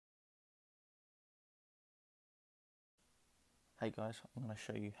Hey guys, I'm going to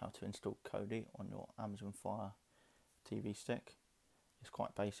show you how to install Kodi on your Amazon Fire TV stick. It's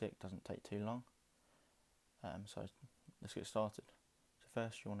quite basic, doesn't take too long. So let's get started. So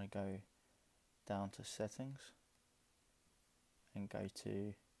first you want to go down to settings and go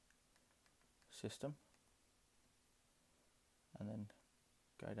to system, and then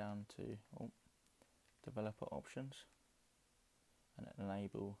go down to developer options and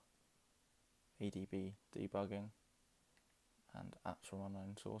enable EDB debugging and apps from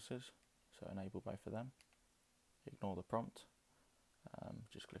unknown sources. So enable both of them. Ignore the prompt.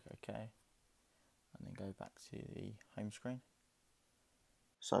 Just click OK and then go back to the home screen.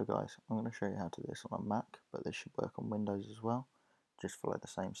 So guys, I'm going to show you how to do this on a Mac, but this should work on Windows as well. Just follow the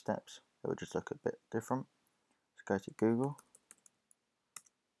same steps. It will just look a bit different. So go to Google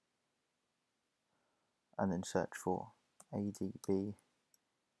and then search for ADB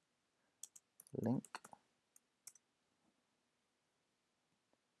link.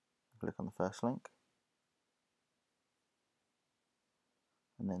 Click on the first link,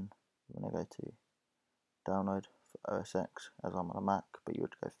 and then you want to go to download for OS X, as I'm on a Mac, but you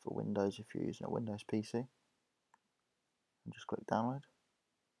would go for Windows if you're using a Windows PC, and just click download.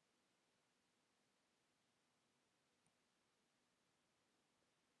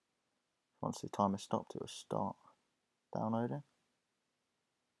 Once the timer stopped, it will start downloading.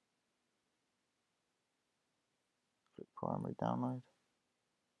 Click primary download,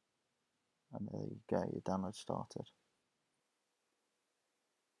 and there you go, your download started.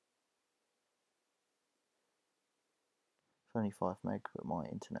 It's only 5 meg, but my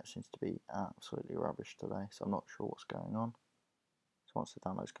internet seems to be absolutely rubbish today, so I'm not sure what's going on. So once the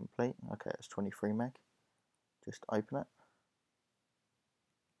download's complete, okay, it's 23 meg. Just open it.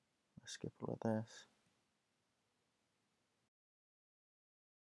 Let's skip all of this.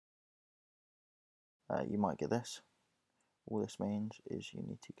 You might get this. All this means is you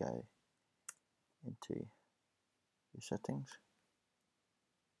need to go into your settings,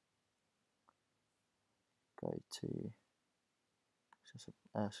 go to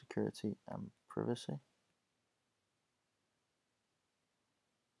security and privacy,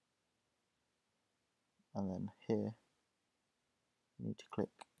 and then here you need to click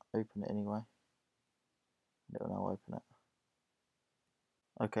open it anyway, and it will now open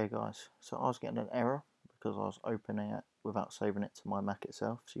it. Okay guys, so I was getting an error because I was opening it without saving it to my Mac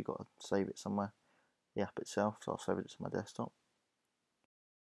itself, so you've got to save it somewhere, the app itself, so I'll save it to my desktop.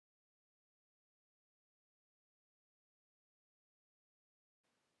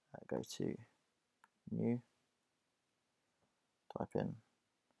 Go to new, type in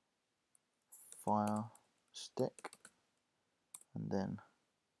Fire Stick, and then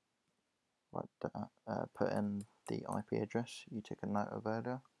put in the IP address you took a note of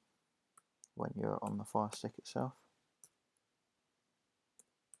earlier when you're on the Fire Stick itself.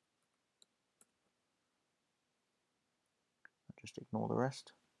 Just ignore the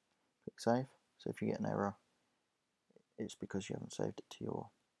rest. Click save. So if you get an error, it's because you haven't saved it to your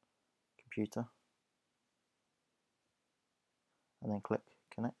computer. And then click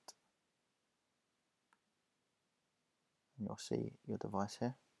connect, and you'll see your device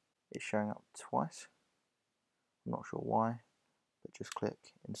here. It's showing up twice. I'm not sure why, but just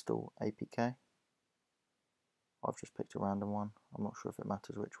click install APK. I've just picked a random one. I'm not sure if it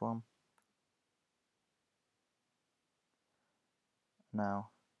matters which one. Now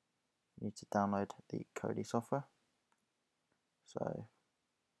you need to download the Kodi software. So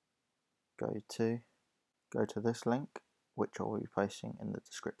go to this link, which I will be posting in the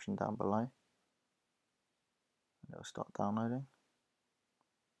description down below, and it'll start downloading,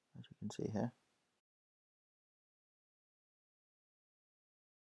 as you can see here.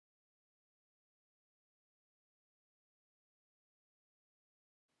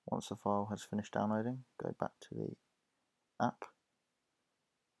 Once the file has finished downloading, go back to the app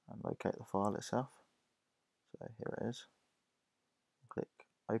and locate the file itself. So here it is. Click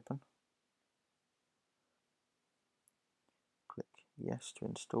open. Click yes to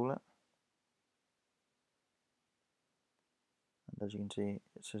install it. And as you can see,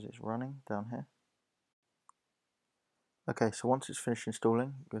 it says it's running down here. Okay, so once it's finished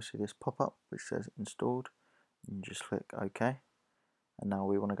installing, you'll see this pop-up which says installed. You just click OK. And now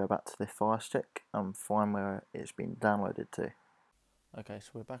we want to go back to the Fire Stick and find where it's been downloaded to. Okay,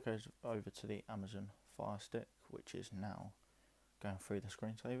 so we're back over to the Amazon Fire Stick, which is now going through the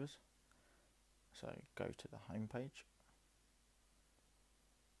screensavers. So go to the home page,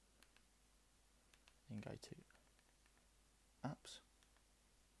 then go to apps,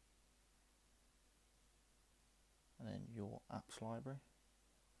 and then your apps library,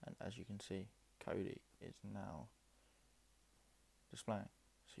 and as you can see, Kodi is now displaying.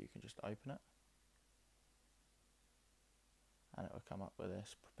 So you can just open it, and it will come up with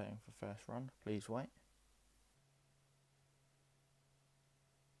this: preparing for first run, please wait.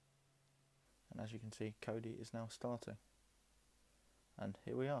 And as you can see, Kodi is now starting. And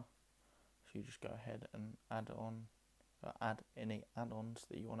here we are. So you just go ahead and add any add-ons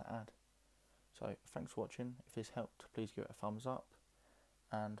that you want to add. So thanks for watching. If this helped, please give it a thumbs up,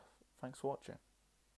 and thanks for watching.